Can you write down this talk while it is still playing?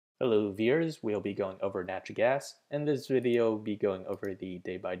Hello viewers, we'll be going over natural gas. In this video, we'll be going over the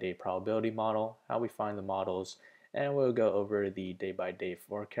day-by-day probability model, how we find the models, and we'll go over the day-by-day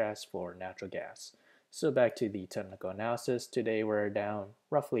forecast for natural gas. So back to the technical analysis, today we're down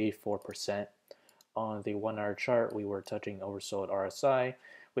roughly 4%. On the 1 hour chart, we were touching oversold RSI.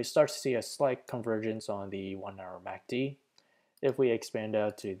 We start to see a slight convergence on the 1 hour MACD. If we expand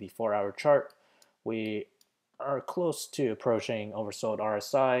out to the 4 hour chart, we are close to approaching oversold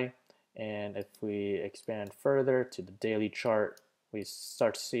RSI, and if we expand further to the daily chart, we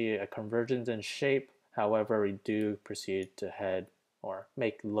start to see a convergence in shape. However, we do proceed to head or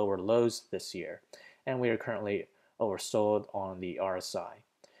make lower lows this year, and we are currently oversold on the RSI.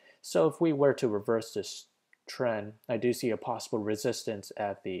 So if we were to reverse this trend, I do see a possible resistance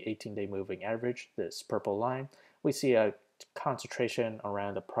at the 18-day moving average, this purple line. We see a concentration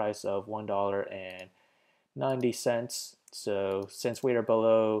around the price of $1.90. So since we are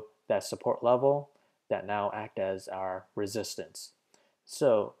below that support level, that now act as our resistance.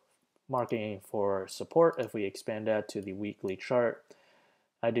 So marking for support, if we expand that to the weekly chart,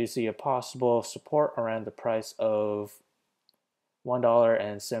 I do see a possible support around the price of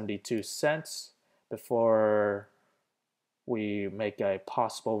 $1.72 before we make a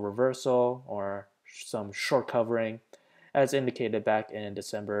possible reversal or some short covering, as indicated back in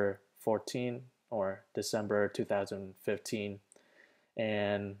December 14 or December 2015.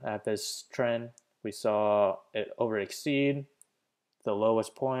 And at this trend, we saw it overexceed the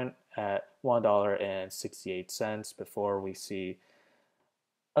lowest point at $1.68 before we see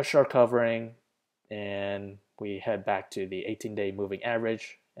a short covering, and we head back to the 18-day moving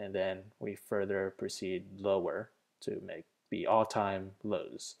average, and then we further proceed lower to make the all-time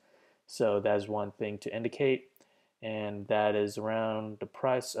lows. So that's one thing to indicate, and that is around the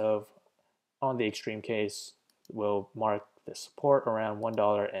price of, on the extreme case, we'll mark the support around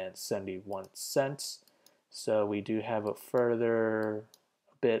 $1.71. So we do have a further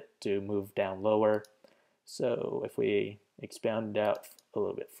bit to move down lower. So if we expand out a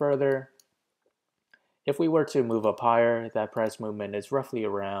little bit further, if we were to move up higher, that price movement is roughly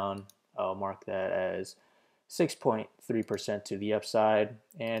around, I'll mark that as 6.3% to the upside,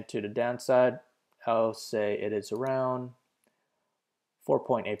 and to the downside, I'll say it is around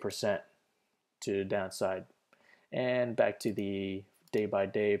 4.8% to the downside. And back to the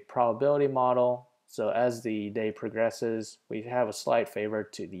day-by-day probability model. So as the day progresses, we have a slight favor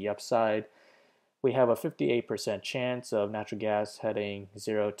to the upside. We have a 58% chance of natural gas heading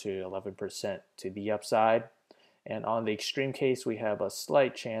 0 to 11% to the upside. And on the extreme case, we have a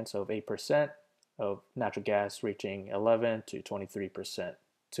slight chance of 8% of natural gas reaching 11 to 23%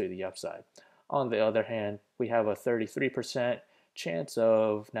 to the upside. On the other hand, we have a 33% chance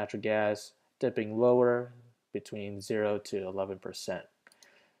of natural gas dipping lower between 0 to 11%.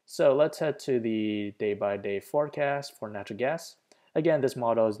 So let's head to the day-by-day forecast for natural gas. Again, this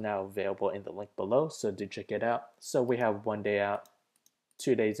model is now available in the link below, so do check it out. So we have 1 day out,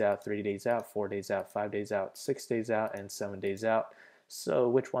 2 days out, 3 days out, 4 days out, 5 days out, 6 days out, and 7 days out. So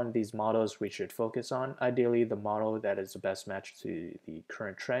which one of these models we should focus on? Ideally, the model that is the best match to the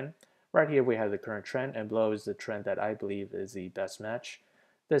current trend. Right here we have the current trend, and below is the trend that I believe is the best match.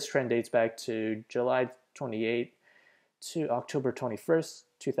 This trend dates back to July 28 to October 21st,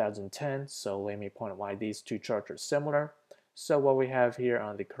 2010. So let me point out why these two charts are similar. So what we have here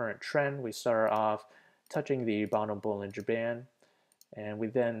on the current trend, we start off touching the bottom Bollinger Band, and we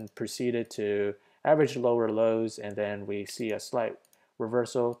then proceeded to average lower lows, and then we see a slight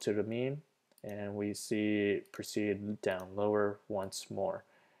reversal to the mean, and we see it proceed down lower once more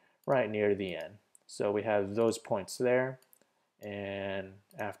right near the end. So we have those points there, and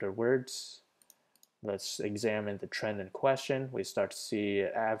afterwards let's examine the trend in question. We start to see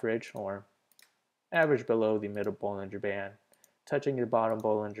average or average below the middle Bollinger Band, touching the bottom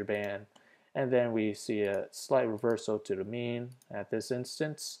Bollinger Band, and then we see a slight reversal to the mean at this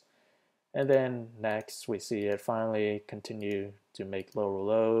instance, and then next we see it finally continue to make lower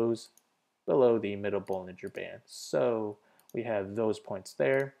lows below the middle Bollinger Band. So we have those points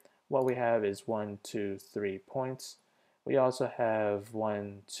there. What we have is 1, 2, 3 points. We also have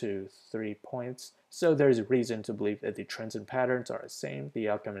 1, 2, 3 points. So there's a reason to believe that the trends and patterns are the same. The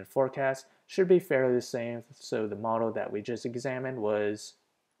outcome and forecast should be fairly the same. So the model that we just examined was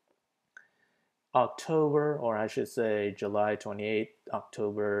October, or I should say July 28,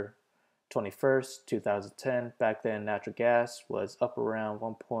 October 21st, 2010. Back then, natural gas was up around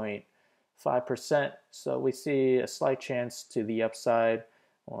 1.5%. So we see a slight chance to the upside,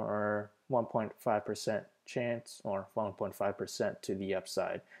 or 1.5% chance, or 1.5% to the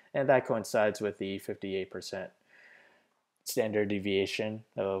upside. And that coincides with the 58% standard deviation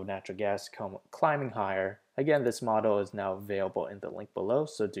of natural gas climbing higher. Again, this model is now available in the link below,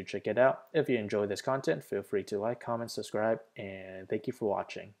 so do check it out. If you enjoy this content, feel free to like, comment, subscribe, and thank you for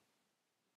watching.